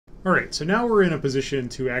All right, so now we're in a position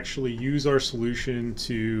to actually use our solution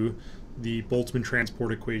to the Boltzmann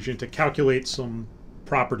transport equation to calculate some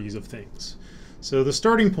properties of things. So the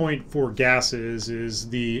starting point for gases is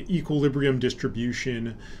the equilibrium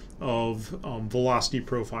distribution of velocity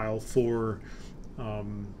profile for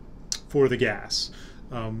the gas,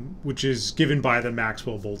 which is given by the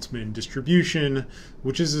Maxwell-Boltzmann distribution,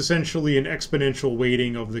 which is essentially an exponential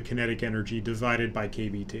weighting of the kinetic energy divided by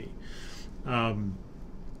kBt.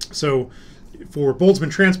 So for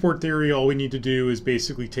Boltzmann transport theory, all we need to do is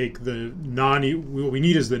basically take what we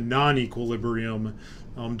need is the non-equilibrium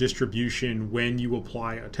distribution when you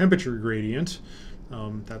apply a temperature gradient.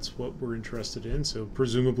 That's what we're interested in. So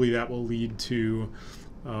presumably that will lead to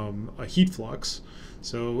a heat flux.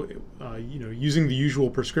 So using the usual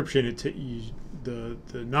prescription,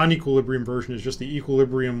 the non-equilibrium version is just the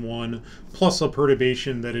equilibrium one plus a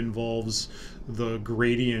perturbation that involves the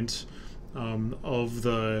gradient of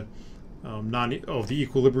the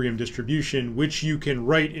equilibrium distribution, which you can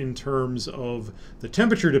write in terms of the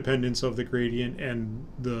temperature dependence of the gradient and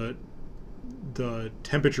the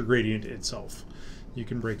temperature gradient itself. You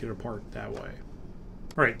can break it apart that way.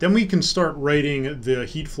 All right, then we can start writing the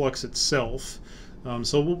heat flux itself.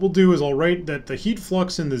 So what we'll do is I'll write that the heat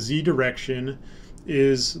flux in the z direction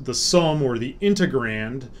is the sum or the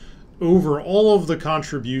integrand over all of the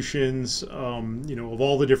contributions, of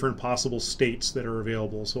all the different possible states that are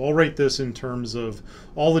available. So I'll write this in terms of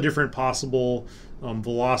all the different possible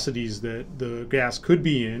velocities that the gas could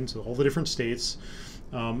be in, so all the different states.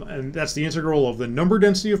 And that's the integral of the number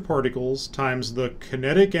density of particles times the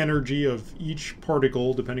kinetic energy of each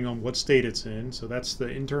particle, depending on what state it's in. So that's the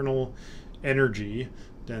internal energy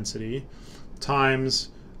density, times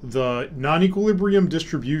the non-equilibrium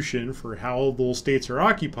distribution for how those states are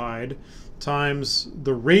occupied, times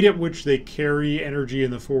the rate at which they carry energy in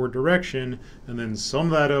the forward direction, and then sum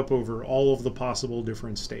that up over all of the possible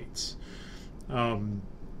different states.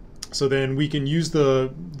 So then we can use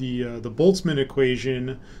the Boltzmann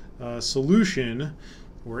equation solution,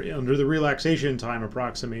 or under the relaxation time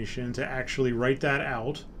approximation, to actually write that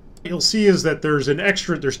out. You'll see is that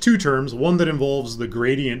there's two terms, one that involves the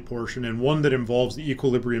gradient portion and one that involves the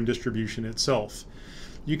equilibrium distribution itself.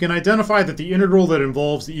 You can identify that the integral that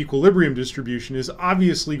involves the equilibrium distribution is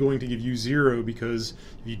obviously going to give you 0, because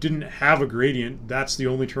if you didn't have a gradient, that's the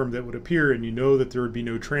only term that would appear, and you know that there would be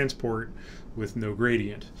no transport with no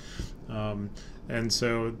gradient. And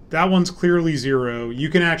so that one's clearly 0. You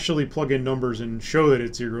can actually plug in numbers and show that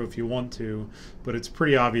it's 0 if you want to, but it's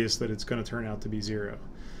pretty obvious that it's going to turn out to be 0.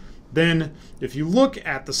 Then if you look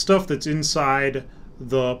at the stuff that's inside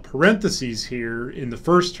the parentheses here in the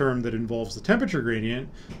first term that involves the temperature gradient,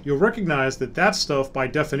 you'll recognize that that stuff, by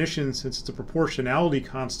definition, since it's a proportionality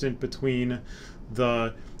constant between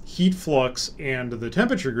the heat flux and the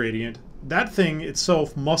temperature gradient, that thing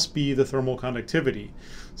itself must be the thermal conductivity.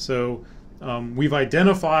 So we've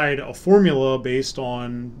identified a formula based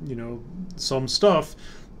on some stuff,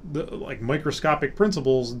 like microscopic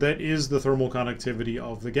principles, that is the thermal conductivity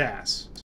of the gas.